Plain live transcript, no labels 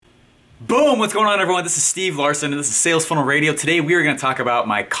Boom! What's going on, everyone? This is Steve Larson, and this is Sales Funnel Radio. Today we are going to talk about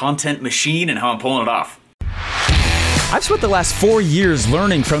my content machine and how I'm pulling it off. I've spent the last 4 years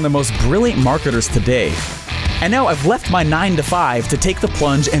learning from the most brilliant marketers today. And now I've left my 9-to-5 to take the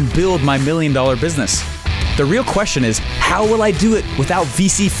plunge and build my $1 million business. The real question is, how will I do it without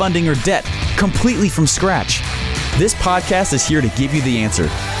VC funding or debt, completely from scratch? This podcast is here to give you the answer.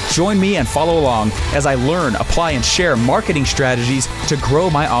 Join me and follow along as I learn, apply, and share marketing strategies to grow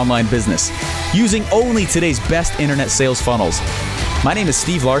my online business using only today's best internet sales funnels. My name is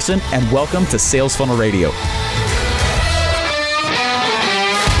Steve Larson, and welcome to Sales Funnel Radio.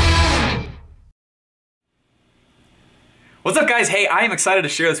 What's up, guys? Hey, I am excited to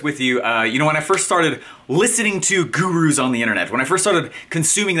share this with you. When I first started listening to gurus on the internet, when I first started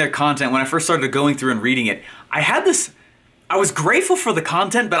consuming their content, when I first started going through and reading it, I was grateful for the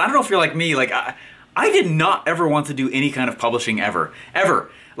content, but I don't know if you're like me, I did not ever want to do any kind of publishing ever.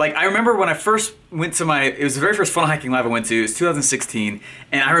 Like, I remember when I first went to it was the very first funnel hacking live I went to, it was 2016,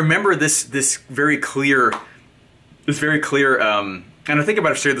 and I remember this very clear, and I think I might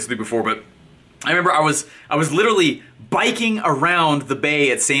have shared this with you before, but I remember I was literally biking around the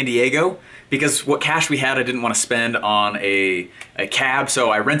bay at San Diego because what cash we had I didn't want to spend on a cab, so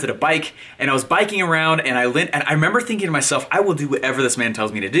I rented a bike and I was biking around, and I remember thinking to myself, I will do whatever this man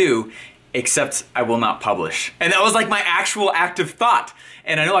tells me to do, except I will not publish. And that was like my actual active thought.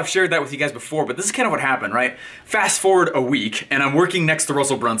 And I know I've shared that with you guys before, but this is kind of what happened, right? Fast forward a week, and I'm working next to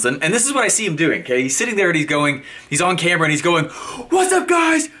Russell Brunson, and this is what I see him doing, okay? He's sitting there and he's on camera and he's going, "What's up,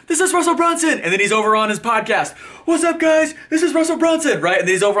 guys? This is Russell Brunson." And then he's over on his podcast, "What's up, guys? This is Russell Brunson," right? And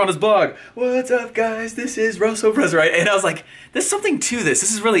then he's over on his blog, "What's up, guys? This is Russell Brunson," right? And I was like, there's something to this.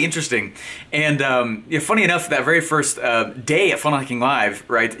 This is really interesting. And funny enough, that very first day at Funnel Hacking Live,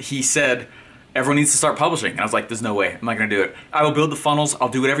 right, he said, everyone needs to start publishing. And I was like, there's no way. I'm not going to do it. I will build the funnels. I'll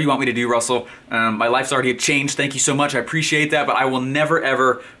do whatever you want me to do, Russell. My life's already changed. Thank you so much. I appreciate that. But I will never,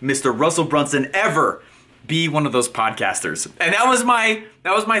 ever, Mr. Russell Brunson, ever be one of those podcasters. And that was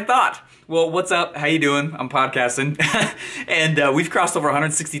my thought. Well, what's up? How you doing? I'm podcasting. And we've crossed over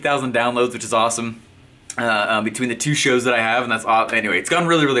 160,000 downloads, which is awesome, between the two shows that I have. And that's awesome. Anyway, it's gone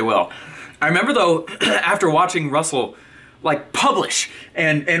really, really well. I remember, though, after watching Russell publish,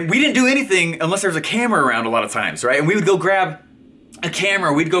 and we didn't do anything unless there was a camera around a lot of times, right? And we would go grab a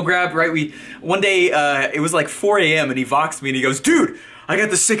camera, one day, it was like 4 a.m. and he voxed me and he goes, "Dude, I got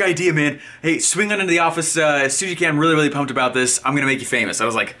this sick idea, man. Hey, swing on into the office as soon as you can. I'm really, really pumped about this. I'm gonna make you famous." I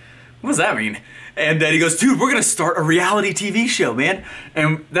was like, what does that mean? And he goes, "Dude, we're gonna start a reality TV show, man."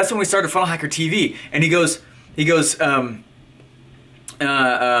 And that's when we started Funnel Hacker TV. And he goes,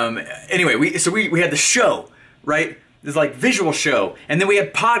 anyway, we had the show, right? This visual show, and then we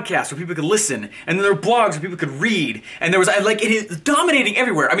had podcasts where people could listen, and then there were blogs where people could read, and there was it is dominating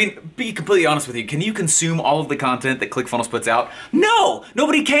everywhere. I mean, be completely honest with you, can you consume all of the content that ClickFunnels puts out? No,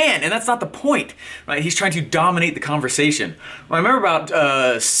 nobody can, and that's not the point, right? He's trying to dominate the conversation. Well, I remember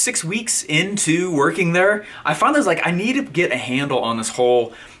about 6 weeks into working there, I found I need to get a handle on this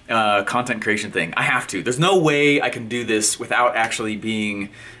whole content creation thing. I have to. There's no way I can do this without actually being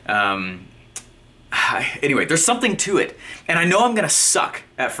anyway, there's something to it. And I know I'm gonna suck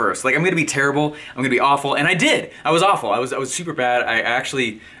at first. I'm gonna be terrible, I'm gonna be awful, and I did. I was awful, I was super bad. I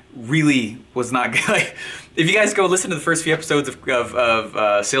actually really was not good. If you guys go listen to the first few episodes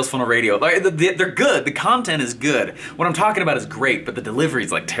of Sales Funnel Radio, they're good, the content is good. What I'm talking about is great, but the delivery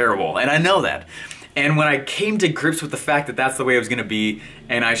is terrible, and I know that. And when I came to grips with the fact that that's the way it was gonna be,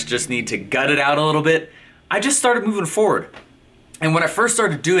 and I just need to gut it out a little bit, I just started moving forward. And when I first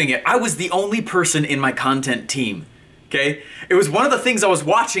started doing it, I was the only person in my content team, okay? It was one of the things I was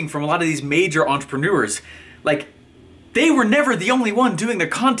watching from a lot of these major entrepreneurs. They were never the only one doing their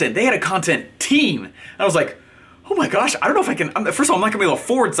content. They had a content team. And I was like, oh my gosh, I don't know if I can, first of all, I'm not gonna be able to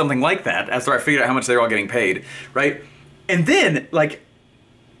afford something like that after I figured out how much they were all getting paid, right? And then, I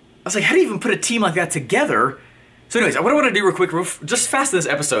was like, how do you even put a team like that together? So anyways, what I want to do real quick, just fast in this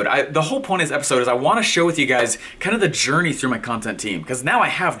episode, the whole point of this episode is I want to share with you guys kind of the journey through my content team, because now I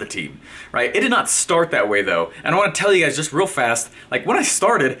have the team, right? It did not start that way though, and I want to tell you guys just real fast, when I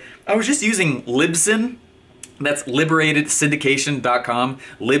started, I was just using Libsyn. That's liberatedSyndication.com,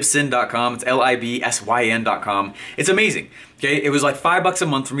 Libsyn.com, it's Libsyn.com. It's amazing, okay? It was $5 a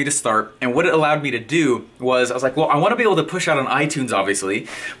month for me to start, and what it allowed me to do was, I was like, well, I want to be able to push out on iTunes, obviously,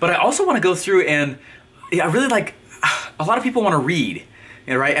 but I also want to go through and, I really a lot of people want to read,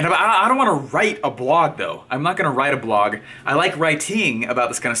 right? And I don't want to write a blog though. I'm not going to write a blog. I like writing about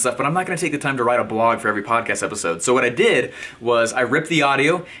this kind of stuff, but I'm not going to take the time to write a blog for every podcast episode. So what I did was I ripped the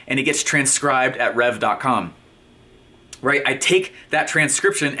audio and it gets transcribed at rev.com. right, I take that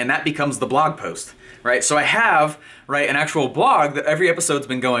transcription and that becomes the blog post, right? So I have, right, an actual blog that every episode's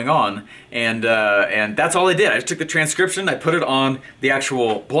been going on, and that's all I did. I just took the transcription, I put it on the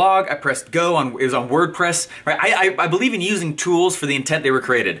actual blog, I pressed go, it was on WordPress, right? I believe in using tools for the intent they were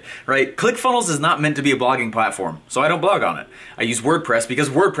created, right? ClickFunnels is not meant to be a blogging platform, so I don't blog on it. I use WordPress because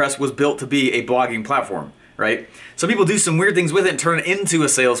WordPress was built to be a blogging platform, right? Some people do some weird things with it and turn it into a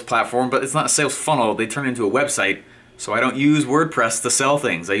sales platform, but it's not a sales funnel, they turn it into a website. So I don't use WordPress to sell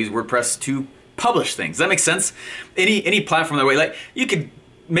things. I use WordPress to publish things. Does that make sense? Any platform that way, like you could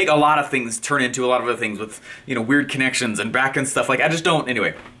make a lot of things turn into a lot of other things with, you know, weird connections and back-end stuff. Like I just don't.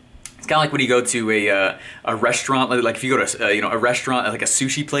 Anyway, it's kind of like when you go to a restaurant. Like if you go to you know, a restaurant like a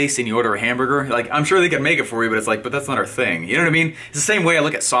sushi place and you order a hamburger. Like I'm sure they can make it for you, but it's like, but that's not our thing. You know what I mean? It's the same way I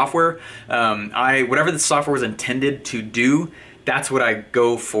look at software. Whatever the software was intended to do, that's what I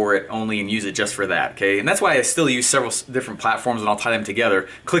go for it only and use it just for that, okay? And that's why I still use several different platforms and I'll tie them together.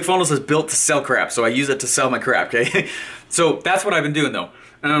 ClickFunnels is built to sell crap, so I use it to sell my crap, okay? So that's what I've been doing though.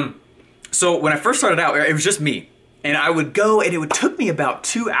 So when I first started out, it was just me. And I would go and it took me about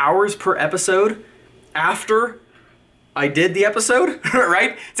 2 hours per episode after I did the episode,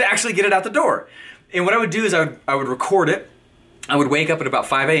 right? To actually get it out the door. And what I would do is I would record it. I would wake up at about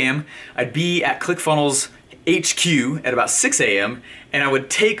 5 a.m. I'd be at ClickFunnels HQ at about 6 a.m. and I would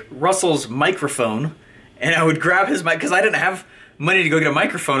take Russell's microphone and I would grab his mic because I didn't have money to go get a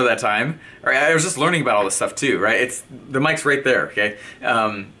microphone at that time. Right? I was just learning about all this stuff too, right? The mic's right there, okay?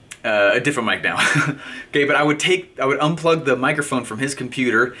 A different mic now. Okay, but I would unplug the microphone from his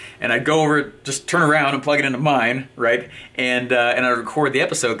computer and I'd go over, just turn around and plug it into mine, right? And I'd record the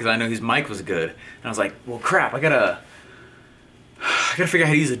episode because I knew his mic was good. And I was like, well crap, I gotta figure out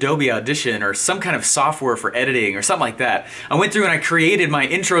how to use Adobe Audition or some kind of software for editing or something like that. I went through and I created my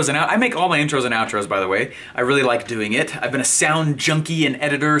intros and I make all my intros and outros, by the way. I really like doing it. I've been a sound junkie and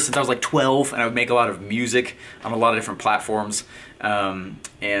editor since I was like 12, and I would make a lot of music on a lot of different platforms. I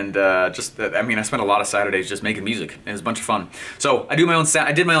spent a lot of Saturdays just making music, and it was a bunch of fun. So I did my own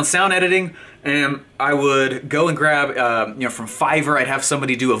sound editing, and I would go and grab, from Fiverr, I'd have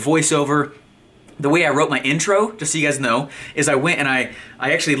somebody do a voiceover. The way I wrote my intro, just so you guys know, is I went and I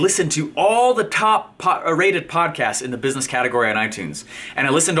actually listened to all the top rated podcasts in the business category on iTunes. And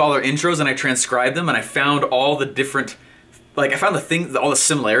I listened to all their intros and I transcribed them and I found all the different, like I found all the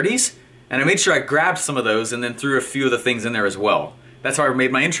similarities, and I made sure I grabbed some of those and then threw a few of the things in there as well. That's how I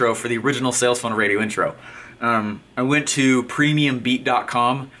made my intro for the original Sales Funnel Radio intro. I went to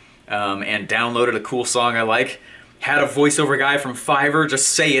premiumbeat.com and downloaded a cool song I like. Had a voiceover guy from Fiverr just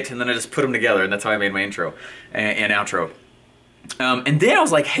say it, and then I just put them together, and that's how I made my intro and outro. And then I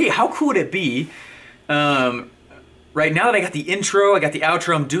was like, hey, how cool would it be, right now that I got the intro, I got the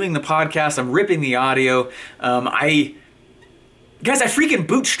outro, I'm doing the podcast, I'm ripping the audio, guys, I freaking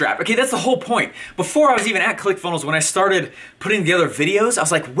bootstrap. Okay, that's the whole point. Before I was even at ClickFunnels, when I started putting together videos, I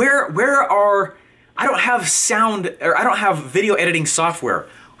was like, I don't have video editing software.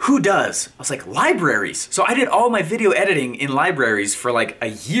 Who does? I was like, libraries. So I did all my video editing in libraries for like a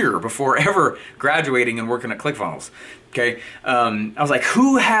year before ever graduating and working at ClickFunnels. Okay, I was like,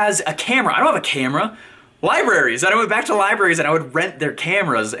 who has a camera? I don't have a camera. Libraries. And I went back to libraries and I would rent their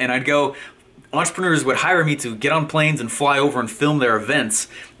cameras, and I'd go, entrepreneurs would hire me to get on planes and fly over and film their events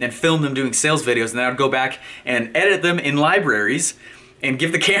and film them doing sales videos, and then I'd go back and edit them in libraries and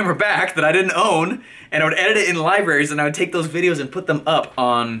give the camera back that I didn't own, and I would edit it in libraries, and I would take those videos and put them up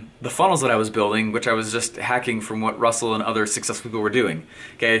on the funnels that I was building, which I was just hacking from what Russell and other successful people were doing,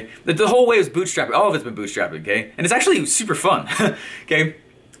 okay? The whole way was bootstrapping. All of it's been bootstrapping, okay? And it's actually super fun, okay?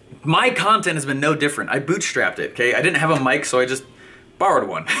 My content has been no different. I bootstrapped it, okay? I didn't have a mic, so I just borrowed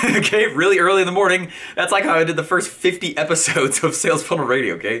one, okay? Really early in the morning. That's like how I did the first 50 episodes of Sales Funnel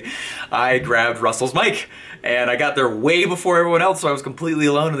Radio, okay? I grabbed Russell's mic, and I got there way before everyone else, so I was completely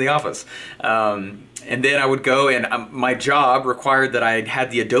alone in the office. And then I would go, and my job required that I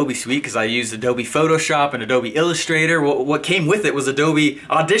had the Adobe suite because I used Adobe Photoshop and Adobe Illustrator. What came with it was Adobe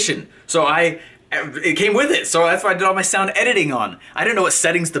Audition. So it came with it, so that's why I did all my sound editing on. I didn't know what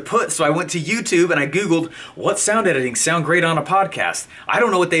settings to put, so I went to YouTube and I Googled, what sound editing sound great on a podcast? I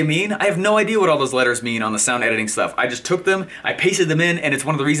don't know what they mean. I have no idea what all those letters mean on the sound editing stuff. I just took them, I pasted them in, and it's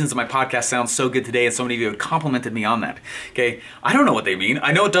one of the reasons that my podcast sounds so good today, and so many of you have complimented me on that. Okay, I don't know what they mean.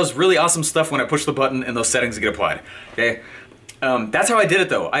 I know it does really awesome stuff when I push the button and those settings get applied. Okay. That's how I did it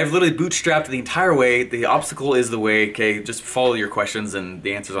though. I've literally bootstrapped the entire way. The obstacle is the way, okay? Just follow your questions and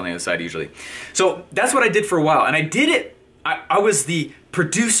the answer's on the other side usually. So that's what I did for a while, and I did it. I was the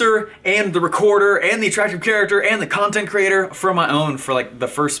producer and the recorder and the attractive character and the content creator for my own for like the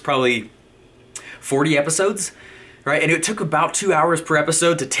first probably 40 episodes. right? And it took about 2 hours per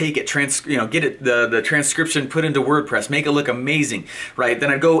episode to take it, get it the transcription put into WordPress, make it look amazing, right? Then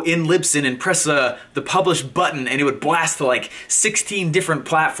I'd go in Libsyn and press the publish button, and it would blast to like 16 different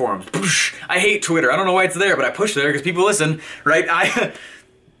platforms. I hate Twitter. I don't know why it's there, but I push it there because people listen, right?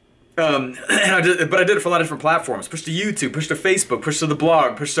 But I did it for a lot of different platforms. Push to YouTube, push to Facebook, push to the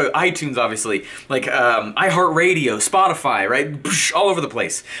blog, push to iTunes, obviously, like iHeartRadio, Spotify, right? Push all over the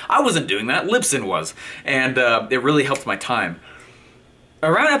place. I wasn't doing that. Libsyn was, and it really helped my time.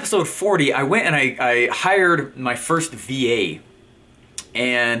 Around episode 40, I went and I hired my first VA,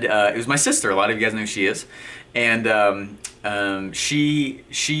 and it was my sister. A lot of you guys know who she is, and she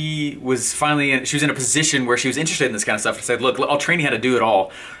was finally she was in a position where she was interested in this kind of stuff. I said, look, I'll train you how to do it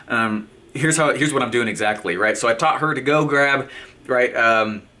all. Here's what I'm doing exactly, right? So I taught her to go grab, right?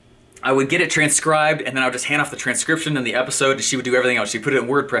 I would get it transcribed, and then I would just hand off the transcription and the episode, and she would do everything else. She put it in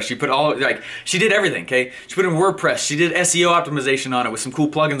WordPress. She put she did everything, okay? She put it in WordPress. She did SEO optimization on it with some cool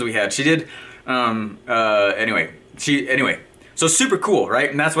plugins we had. She did, anyway. So super cool, right?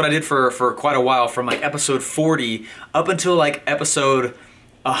 And that's what I did for quite a while, from like episode 40 up until like episode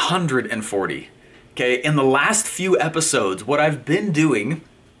 140. Okay, in the last few episodes, what I've been doing,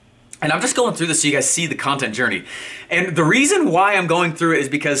 and I'm just going through this so you guys see the content journey. And the reason why I'm going through it is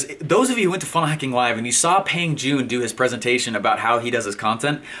because those of you who went to Funnel Hacking Live and you saw Pang Jun do his presentation about how he does his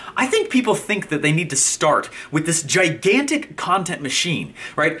content, I think people think that they need to start with this gigantic content machine,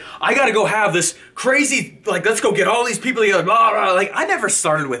 right? I gotta go have this crazy, like, let's go get all these people together, blah, blah, blah. Like, I never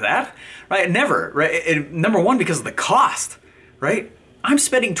started with that, right? Never, right? And number one, because of the cost, right? I'm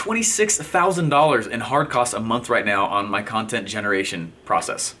spending $26,000 in hard costs a month right now on my content generation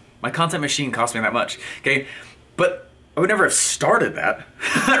process. My content machine cost me that much, okay? But I would never have started that,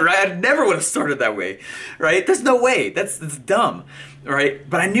 right? I never would have started that way, right? There's no way, that's dumb, right?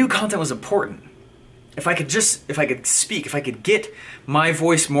 But I knew content was important. If I could speak, if I could get my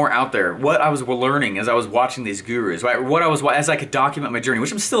voice more out there, what I was learning as I was watching these gurus, right? As I could document my journey,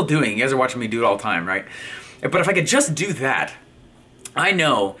 which I'm still doing. You guys are watching me do it all the time, right? But if I could just do that, I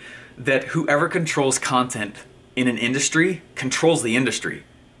know that whoever controls content in an industry controls the industry.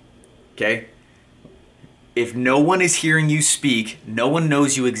 Okay? If no one is hearing you speak, no one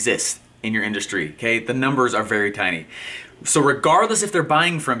knows you exist in your industry. Okay? The numbers are very tiny. So regardless if they're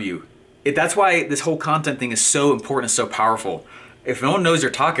buying from you, that's why this whole content thing is so important and so powerful. If no one knows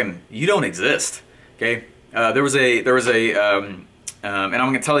you're talking, you don't exist. Okay? There was a and I'm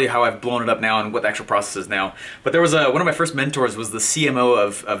going to tell you how I've blown it up now and what the actual process is now. But there was one of my first mentors was the CMO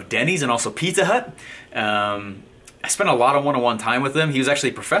of Denny's and also Pizza Hut. I spent a lot of one-on-one time with him. He was actually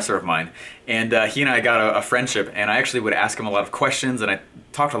a professor of mine, and he and I got a friendship, and I actually would ask him a lot of questions, and I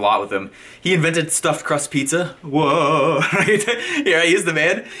talked a lot with him. He invented stuffed crust pizza. Whoa, right? Yeah, he's the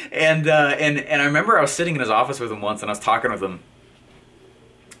man. And I remember I was sitting in his office with him once, and I was talking with him.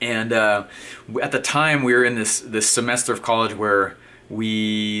 And at the time, we were in this semester of college where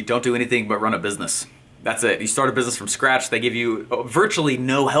we don't do anything but run a business. That's it. You start a business from scratch. They give you virtually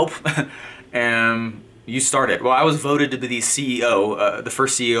no help, and you start it. Well, I was voted to be the CEO, the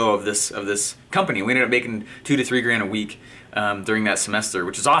first CEO of this company. We ended up making $2 to $3 grand a week during that semester,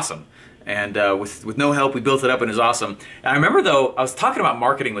 which is awesome. And with no help, we built it up, and it was awesome. And I remember though, I was talking about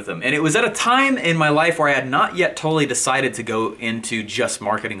marketing with him, and it was at a time in my life where I had not yet totally decided to go into just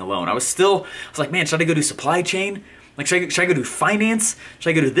marketing alone. I was like, man, should I go do supply chain? Like, should I go do finance? Should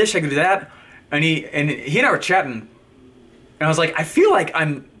I go do this? Should I go do that? And he and I were chatting, and I was like, I feel like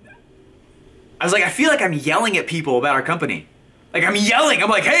I'm yelling at people about our company. Like, I'm yelling. I'm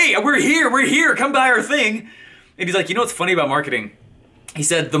like, hey, we're here, come buy our thing. And he's like, you know what's funny about marketing? He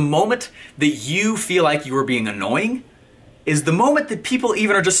said, the moment that you feel like you are being annoying is the moment that people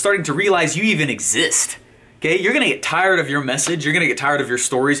even are just starting to realize you even exist. Okay, you're gonna get tired of your message, you're gonna get tired of your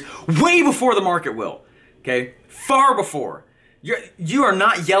stories way before the market will. Okay, far before. You are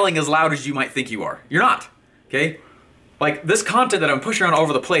not yelling as loud as you might think you are. You're not, okay? Like, this content that I'm pushing around all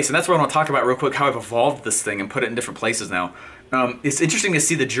over the place, and that's what I want to talk about real quick, how I've evolved this thing and put it in different places now. It's interesting to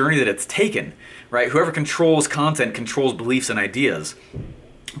see the journey that it's taken, right? Whoever controls content controls beliefs and ideas.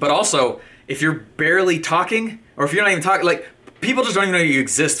 But also, if you're barely talking, or if you're not even talking, like, people just don't even know you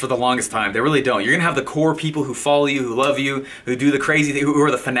exist for the longest time. They really don't. You're gonna have the core people who follow you, who love you, who do the crazy thing, who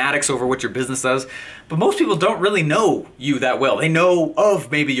are the fanatics over what your business does. But most people don't really know you that well. They know of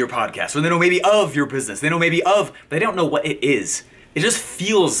maybe your podcast, or they know maybe of your business. They know maybe of, they don't know what it is. It just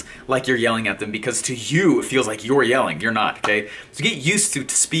feels like you're yelling at them because to you, it feels like you're yelling. You're not, okay? So get used to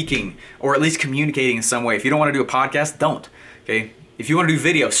speaking or at least communicating in some way. If you don't want to do a podcast, don't, okay? If you want to do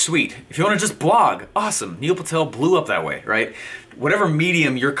video, sweet. If you want to just blog, awesome. Neil Patel blew up that way, right? whatever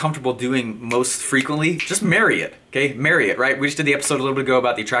medium you're comfortable doing most frequently, just marry it, okay? Marry it, right? We just did the episode a little bit ago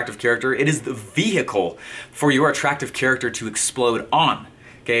about the attractive character. It is the vehicle for your attractive character to explode on,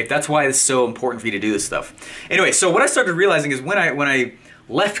 okay? That's why it's so important for you to do this stuff. Anyway, so what I started realizing is when I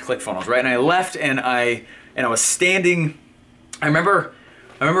left ClickFunnels, right? And I left and I was standing, I remember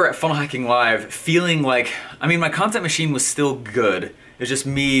at Funnel Hacking Live feeling like, I mean, my content machine was still good. It was just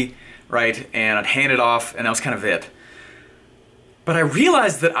me, right? And I'd hand it off and that was kind of it. But I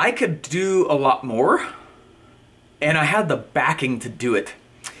realized that I could do a lot more and I had the backing to do it.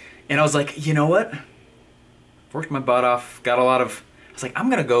 And I was like, you know what? Worked my butt off, got a lot of, I was like,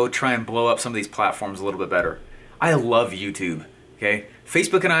 I'm gonna go try and blow up some of these platforms a little bit better. I love YouTube, okay?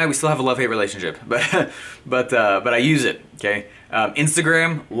 Facebook and I, we still have a love-hate relationship, but I use it, okay?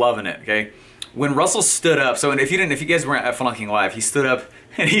 Instagram, loving it, okay? When Russell stood up, so if you guys weren't at Funnel Hacking Live, he stood up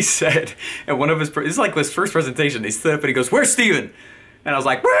and he said, at one of his, this is like his first presentation, he stood up and he goes, "Where's Steven?" And I was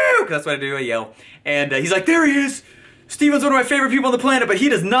like, "Woo!" Because that's what I do, I yell. And he's like, "There he is! Steven's one of my favorite people on the planet, but he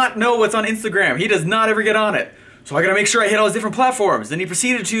does not know what's on Instagram. He does not ever get on it. So I gotta make sure I hit all his different platforms." Then he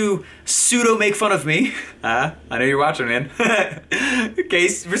proceeded to pseudo make fun of me. I know you're watching, man. Okay,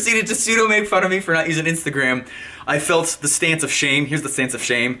 he proceeded to pseudo make fun of me for not using Instagram. I felt the stance of shame. Here's the stance of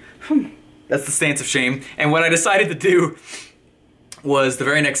shame. That's the stance of shame. And what I decided to do was the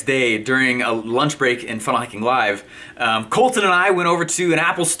very next day during a lunch break in Funnel Hacking Live, Colton and I went over to an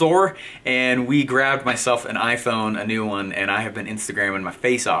Apple store and we grabbed myself an iPhone, a new one, and I have been Instagramming my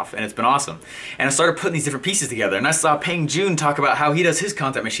face off and it's been awesome. And I started putting these different pieces together and I saw Peng Joon talk about how he does his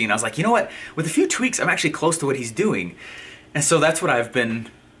content machine. I was like, you know what? With a few tweaks, I'm actually close to what he's doing. And so that's what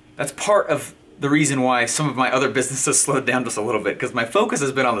that's part of the reason why some of my other businesses slowed down just a little bit, because my focus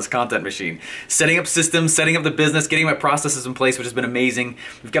has been on this content machine. Setting up systems, setting up the business, getting my processes in place, which has been amazing.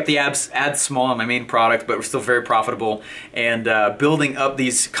 We've got the ads small on my main product, but we're still very profitable. And building up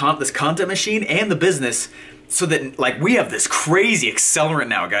this content machine and the business so that like we have this crazy accelerant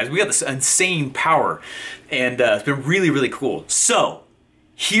now, guys. We have this insane power. And it's been really, really cool. So,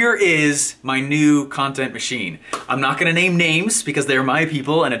 here is my new content machine. I'm not gonna name names because they're my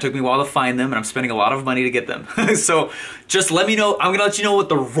people and it took me a while to find them and I'm spending a lot of money to get them. So just let me know, I'm gonna let you know what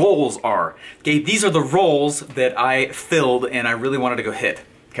the roles are. Okay, these are the roles that I filled and I really wanted to go hit,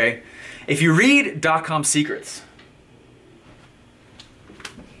 okay? If you read .com Secrets,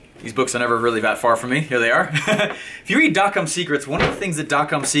 these books are never really that far from me, here they are. If you read .com Secrets, one of the things that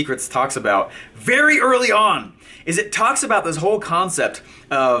 .com Secrets talks about very early on is it talks about this whole concept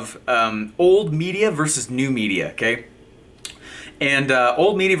of old media versus new media, okay? And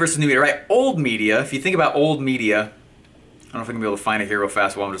old media versus new media, right? Old media, if you think about old media, I don't know if I'm gonna be able to find it here real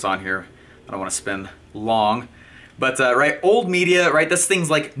fast while I'm just on here. I don't wanna spend long. But, right, old media, right, that's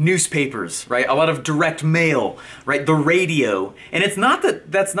things like newspapers, right? A lot of direct mail, right? The radio. And it's not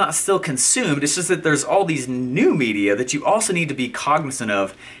that that's not still consumed, it's just that there's all these new media that you also need to be cognizant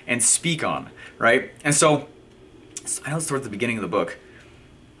of and speak on, right? And so, I know it's towards the beginning of the book.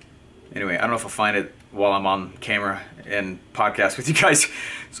 Anyway, I don't know if I'll find it while I'm on camera and podcast with you guys,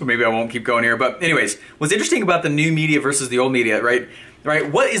 so maybe I won't keep going here. But anyways, what's interesting about the new media versus the old media, right?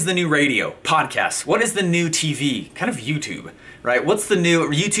 What is the new radio? Podcasts. What is the new TV? Kind of YouTube, right? What's the new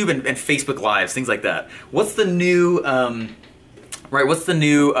YouTube and Facebook Lives, things like that. What's the new, right? What's the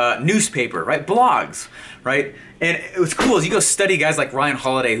new newspaper, right? Blogs, right? And what's cool is you go study guys like Ryan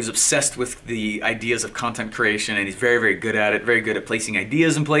Holiday, who's obsessed with the ideas of content creation, and he's very, very good at it, very good at placing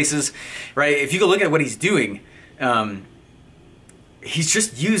ideas in places, right? If you go look at what he's doing, he's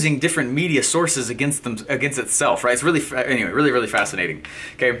just using different media sources against itself, right? It's really, anyway, really, really fascinating.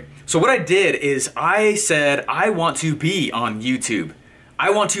 Okay, so what I did is I said, I want to be on YouTube. I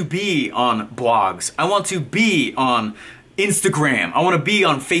want to be on blogs. I want to be on Instagram. I want to be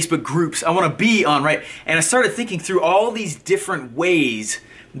on Facebook groups. I want to be on, right? And I started thinking through all these different ways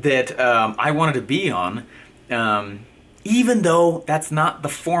that I wanted to be on, even though that's not the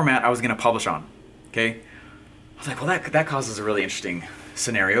format I was going to publish on, okay? I was like, well, that causes a really interesting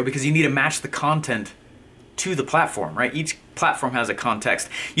scenario because you need to match the content to the platform, right? Each platform has a context.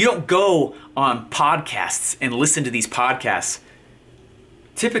 You don't go on podcasts and listen to these podcasts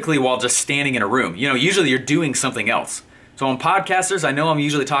typically while just standing in a room. You know, usually you're doing something else. So on podcasters, I know I'm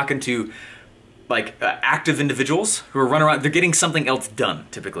usually talking to like active individuals who are running around, they're getting something else done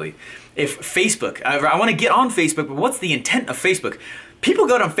typically. If Facebook, I want to get on Facebook, but what's the intent of Facebook? People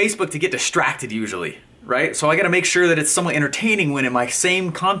go on Facebook to get distracted usually, right? So I got to make sure that it's somewhat entertaining when my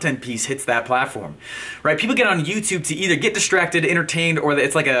same content piece hits that platform, right? People get on YouTube to either get distracted, entertained, or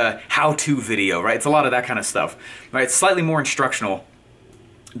it's like a how-to video, right? It's a lot of that kind of stuff, right? It's slightly more instructional.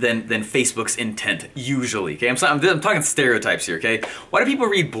 than Facebook's intent, usually. Okay, I'm talking stereotypes here, okay? Why do people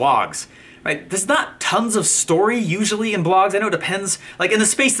read blogs? Right? There's not tons of story usually in blogs. I know it depends. Like in the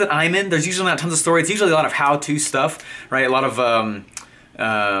space that I'm in, there's usually not tons of story. It's usually a lot of how-to stuff, right? A lot of,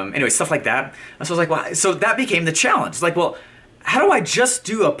 anyway, stuff like that. So I was like, well, so that became the challenge. It's like, well, how do I just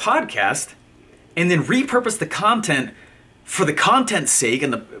do a podcast and then repurpose the content for the content's sake,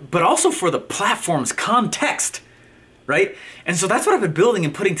 but also for the platform's context, right? And so that's what I've been building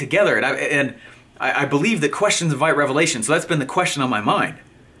and putting together. And I believe that questions invite revelation. So that's been the question on my mind,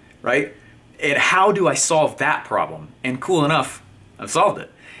 right? And how do I solve that problem? And cool enough, I've solved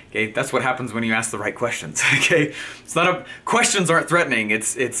it. Okay, that's what happens when you ask the right questions. Okay, it's not questions aren't threatening.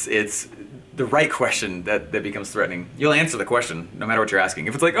 It's the right question that becomes threatening. You'll answer the question no matter what you're asking.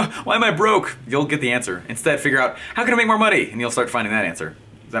 If it's like, oh, why am I broke? You'll get the answer. Instead, figure out how can I make more money, and you'll start finding that answer.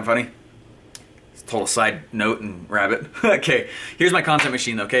 Is that funny? Total side note and rabbit. Okay, here's my content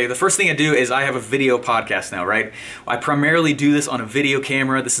machine, okay? The first thing I do is I have a video podcast now, right? I primarily do this on a video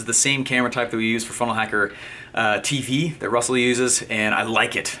camera. This is the same camera type that we use for Funnel Hacker TV that Russell uses, and I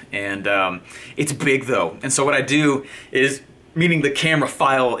like it. And it's big though. And so what I do is, meaning the camera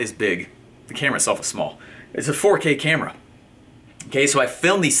file is big. The camera itself is small. It's a 4K camera. Okay, so I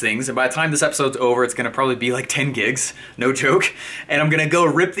film these things, and by the time this episode's over, it's gonna probably be like 10 gigs, no joke. And I'm gonna go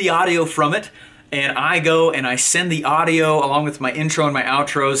rip the audio from it, and I go and I send the audio along with my intro and my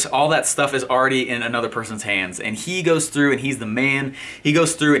outros. All that stuff is already in another person's hands, and he goes through, and he's the man. He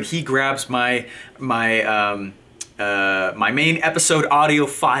goes through and he grabs my main episode audio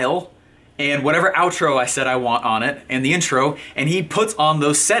file and whatever outro I said I want on it, and the intro, and he puts on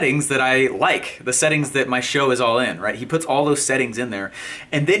those settings that I like, the settings that my show is all in, right? He puts all those settings in there,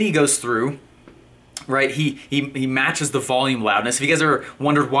 and then he goes through. Right, he matches the volume loudness. If you guys ever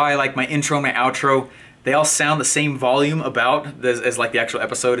wondered why, like, my intro and my outro, they all sound the same volume as like the actual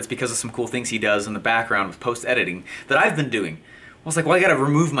episode, it's because of some cool things he does in the background with post-editing that I've been doing. I was like, well, I gotta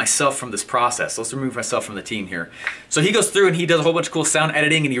remove myself from this process. Let's remove myself from the team here. So he goes through and he does a whole bunch of cool sound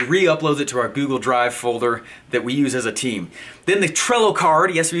editing, and he re-uploads it to our Google Drive folder that we use as a team. Then the Trello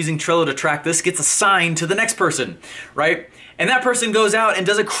card, yes, we're using Trello to track this, gets assigned to the next person, right? And that person goes out and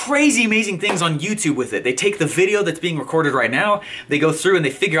does a crazy amazing things on YouTube with it. They take the video that's being recorded right now, they go through and they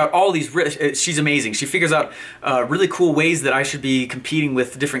figure out all these, she's amazing. She figures out really cool ways that I should be competing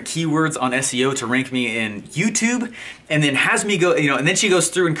with different keywords on SEO to rank me in YouTube, and then has me go, and then she goes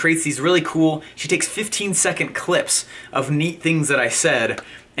through and creates these really cool, she takes 15-second clips of neat things that I said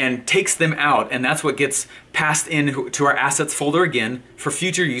and takes them out, and that's what gets passed into our assets folder again for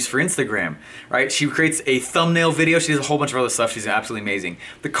future use for Instagram, right? She creates a thumbnail video, she does a whole bunch of other stuff, she's absolutely amazing.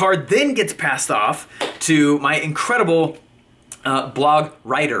 The card then gets passed off to my incredible blog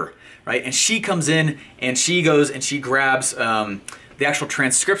writer, right? And she comes in and she goes and she grabs the actual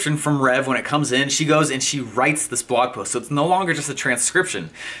transcription from Rev when it comes in. She goes and she writes this blog post. So it's no longer just a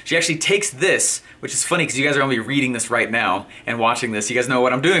transcription. She actually takes this, which is funny because you guys are gonna be reading this right now and watching this. You guys know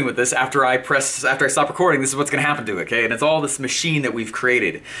what I'm doing with this. After I stop recording, this is what's gonna happen to it, okay? And it's all this machine that we've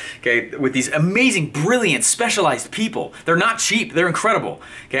created, okay? With these amazing, brilliant, specialized people. They're not cheap, they're incredible,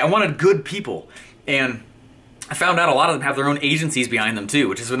 okay? I wanted good people. And I found out a lot of them have their own agencies behind them too,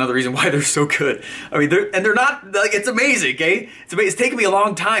 which is another reason why they're so good. I mean, they're not, like, it's amazing, okay? It's taken me a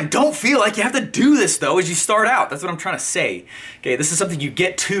long time. Don't feel like you have to do this though as you start out. That's what I'm trying to say. Okay, this is something you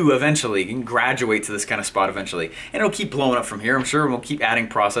get to eventually. You can graduate to this kind of spot eventually. And it'll keep blowing up from here. I'm sure we'll keep adding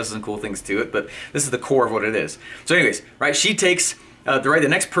processes and cool things to it, but this is the core of what it is. So anyways, right, she takes the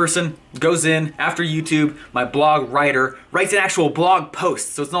next person goes in after YouTube, my blog writer writes an actual blog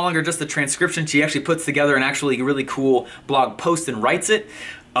post. So it's no longer just the transcription. She actually puts together an actually really cool blog post and writes it,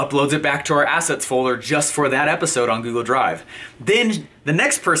 uploads it back to our assets folder just for that episode on Google Drive. Then the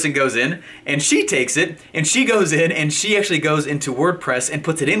next person goes in and she takes it and she goes in and she actually goes into WordPress and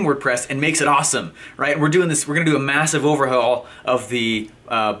puts it in WordPress and makes it awesome, right? We're doing this, we're gonna do a massive overhaul of the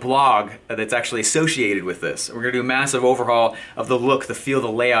blog that's actually associated with this. We're gonna do a massive overhaul of the look, the feel, the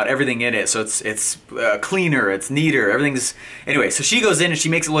layout, everything in it. So it's cleaner, it's neater, everything's, anyway, so she goes in and she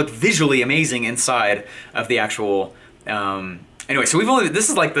makes it look visually amazing inside of the actual, anyway, so this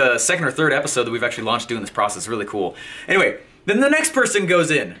is like the second or third episode that we've actually launched doing this process, really cool. Anyway, then the next person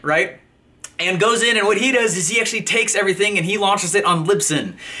goes in, right? And goes in, and what he does is he actually takes everything and he launches it on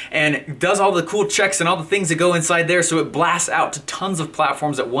Libsyn and does all the cool checks and all the things that go inside there so it blasts out to tons of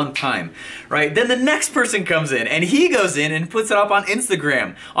platforms at one time, right? Then the next person comes in and he goes in and puts it up on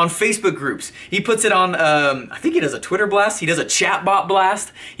Instagram, on Facebook groups. He puts it on, I think he does a Twitter blast, he does a chatbot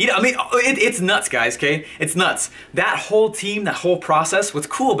blast. It's nuts, guys, okay? It's nuts. That whole team, that whole process, what's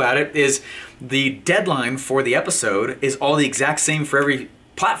cool about it is the deadline for the episode is all the exact same for every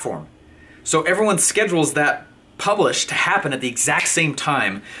platform. So everyone schedules that publish to happen at the exact same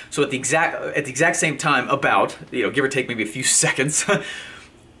time. So at the exact same time, about, give or take maybe a few seconds,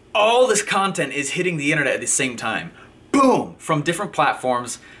 all this content is hitting the internet at the same time. Boom! From different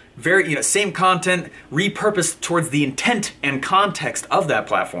platforms. Very, same content repurposed towards the intent and context of that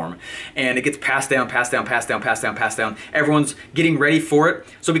platform, and it gets passed down. Everyone's getting ready for it.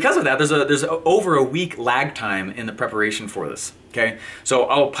 So because of that, there's over a week lag time in the preparation for this. Okay, so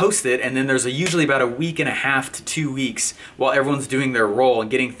I'll post it, and then there's usually about a week and a half to 2 weeks while everyone's doing their role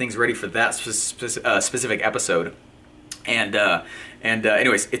and getting things ready for that specific episode. And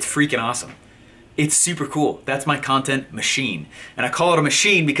anyways, it's freaking awesome. It's super cool. That's my content machine. And I call it a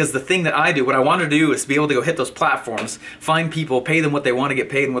machine because the thing that I do, what I want to do is be able to go hit those platforms, find people, pay them what they want to get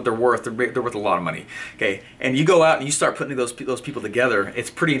paid and what they're worth. They're worth a lot of money. Okay, and you go out and you start putting those people together. It's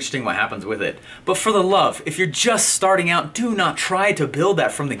pretty interesting what happens with it. But for the love, if you're just starting out, do not try to build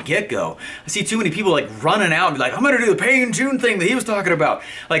that from the get-go. I see too many people like running out and be like, I'm going to do the pay in June thing that he was talking about.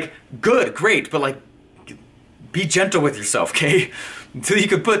 Like, good, great, but like, be gentle with yourself, okay? Until you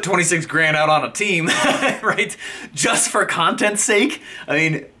could put 26 grand out on a team, right? Just for content's sake. I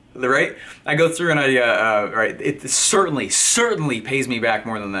mean, right? I go through and right, it certainly pays me back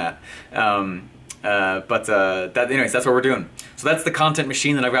more than that. Anyways, that's what we're doing. So that's the content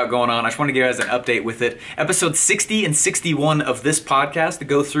machine that I've got going on. I just want to give you guys an update with it. Episode 60 and 61 of this podcast to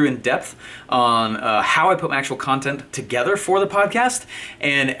go through in depth on how I put my actual content together for the podcast.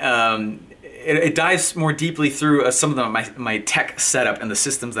 And it dives more deeply through some of my tech setup and the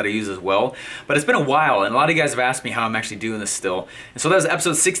systems that I use as well. But it's been a while, and a lot of you guys have asked me how I'm actually doing this still. And so that was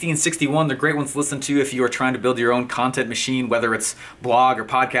episode 60 and 61. They're great ones to listen to if you are trying to build your own content machine, whether it's blog or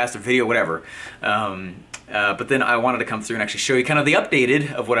podcast or video, whatever. But then I wanted to come through and actually show you kind of the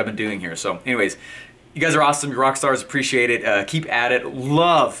updated of what I've been doing here. So anyways, you guys are awesome. You're rock stars. Appreciate it. Keep at it.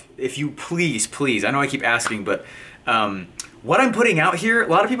 Love, if you please. I know I keep asking, but what I'm putting out here, a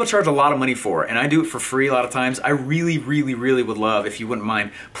lot of people charge a lot of money for, and I do it for free a lot of times. I really would love, if you wouldn't mind,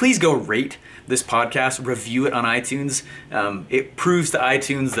 please go rate this podcast, review it on iTunes. It proves to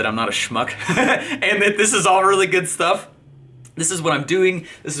iTunes that I'm not a schmuck and that this is all really good stuff. This is what I'm doing.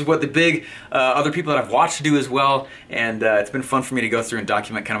 This is what the big other people that I've watched do as well, and it's been fun for me to go through and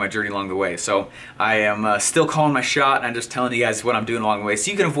document kind of my journey along the way. So I am still calling my shot, and I'm just telling you guys what I'm doing along the way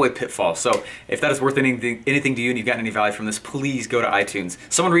so you can avoid pitfalls. So if that is worth anything to you and you've gotten any value from this, please go to iTunes.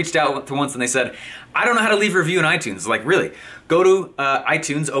 Someone reached out to once and they said, I don't know how to leave a review in iTunes. Like, really? Go to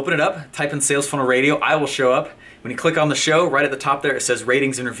iTunes, open it up, type in Sales Funnel Radio. I will show up. When you click on the show, right at the top there, it says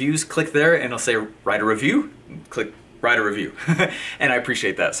ratings and reviews. Click there, and it'll say write a review. Click write a review. And I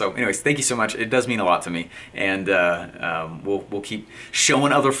appreciate that. So anyways, thank you so much. It does mean a lot to me. And we'll keep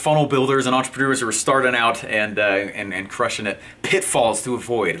showing other funnel builders and entrepreneurs who are starting out and crushing it pitfalls to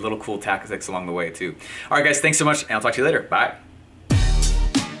avoid, little cool tactics along the way too. All right, guys, thanks so much, and I'll talk to you later. Bye.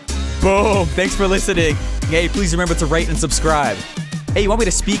 Boom. Thanks for listening. Hey, please remember to rate and subscribe. Hey, you want me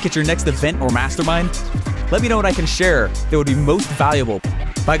to speak at your next event or mastermind? Let me know what I can share that would be most valuable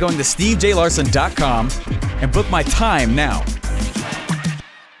by going to stevejlarson.com and book my time now.